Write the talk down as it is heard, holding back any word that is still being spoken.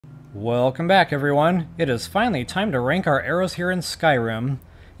Welcome back, everyone. It is finally time to rank our arrows here in Skyrim.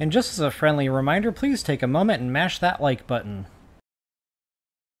 And just as a friendly reminder, please take a moment and mash that like button.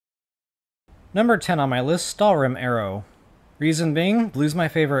 Number 10 on my list, Stalhrim arrow. Reason being, blue's my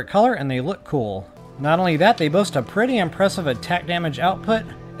favorite color and they look cool. Not only that, they boast a pretty impressive attack damage output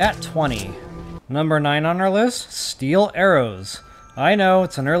at 20. Number 9 on our list, steel arrows. I know,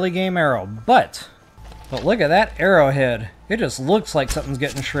 it's an early game arrow, but look at that arrowhead. It just looks like something's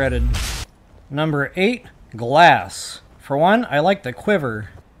getting shredded. Number 8, glass. For one, I like the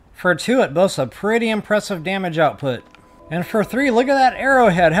quiver. For 2, it boasts a pretty impressive damage output. And for 3, look at that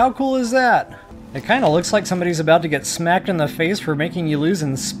arrowhead. How cool is that? It kind of looks like somebody's about to get smacked in the face for making you lose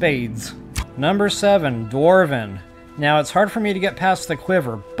in spades. Number 7, Dwarven. Now, it's hard for me to get past the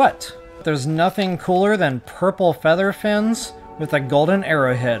quiver, but there's nothing cooler than purple feather fins with a golden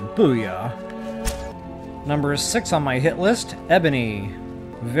arrowhead. Booyah. Number 6 on my hit list, Ebony.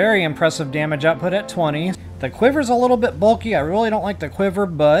 Very impressive damage output at 20. The quiver's a little bit bulky. I really don't like the quiver,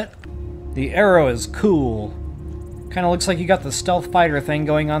 but the arrow is cool. Kind of looks like you got the stealth fighter thing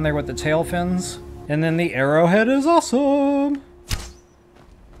going on there with the tail fins. And then the arrowhead is awesome!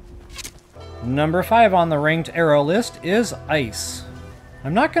 Number 5 on the ranked arrow list is ice.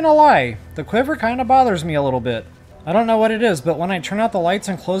 I'm not gonna lie, the quiver kind of bothers me a little bit. I don't know what it is, but when I turn out the lights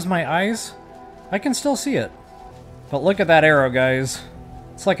and close my eyes, I can still see it. But look at that arrow, guys.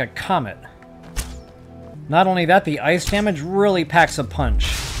 It's like a comet. Not only that, the ice damage really packs a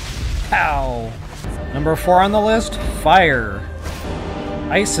punch. Pow! Number 4 on the list, fire.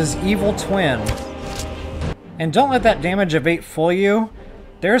 Ice's evil twin. And don't let that damage of 8 fool you.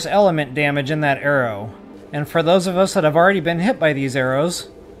 There's element damage in that arrow. And for those of us that have already been hit by these arrows,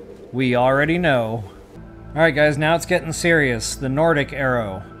 we already know. Alright guys, now it's getting serious. The Nordic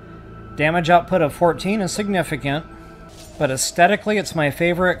arrow. Damage output of 14 is significant, but aesthetically it's my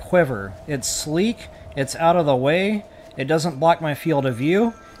favorite quiver. It's sleek, it's out of the way, it doesn't block my field of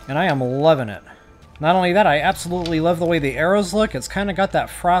view, and I am loving it. Not only that, I absolutely love the way the arrows look. It's kind of got that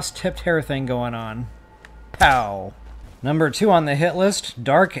frost-tipped hair thing going on. Pow! Number 2 on the hit list,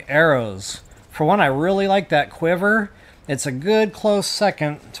 dark arrows. For one, I really like that quiver. It's a good close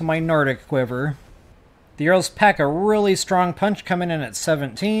second to my Nordic quiver. The arrows pack a really strong punch, coming in at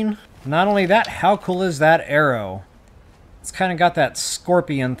 17. Not only that, how cool is that arrow? It's kind of got that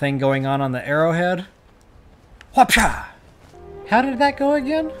scorpion thing going on the arrowhead. Whopcha! How did that go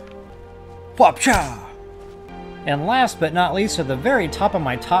again? Whopcha! And last but not least, at the very top of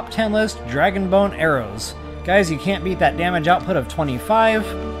my top 10 list, Dragonbone arrows. Guys, you can't beat that damage output of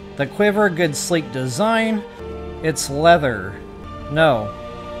 25. The quiver, good sleek design. It's leather. No,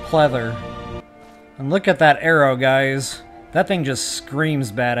 pleather. And look at that arrow, guys. That thing just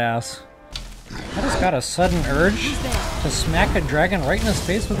screams badass. I just got a sudden urge to smack a dragon right in his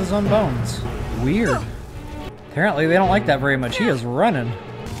face with his own bones. Weird. Apparently they don't like that very much. He is running.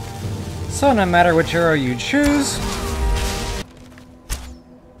 So no matter which arrow you choose,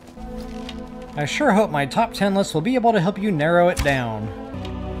 I sure hope my top 10 list will be able to help you narrow it down.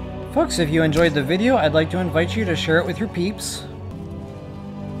 Folks, if you enjoyed the video, I'd like to invite you to share it with your peeps.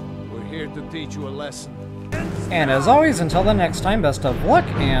 We're here to teach you a lesson. And as always, until the next time, best of luck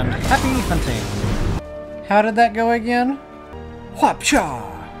and happy hunting. How did that go again?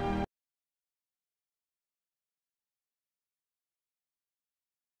 Whopcha!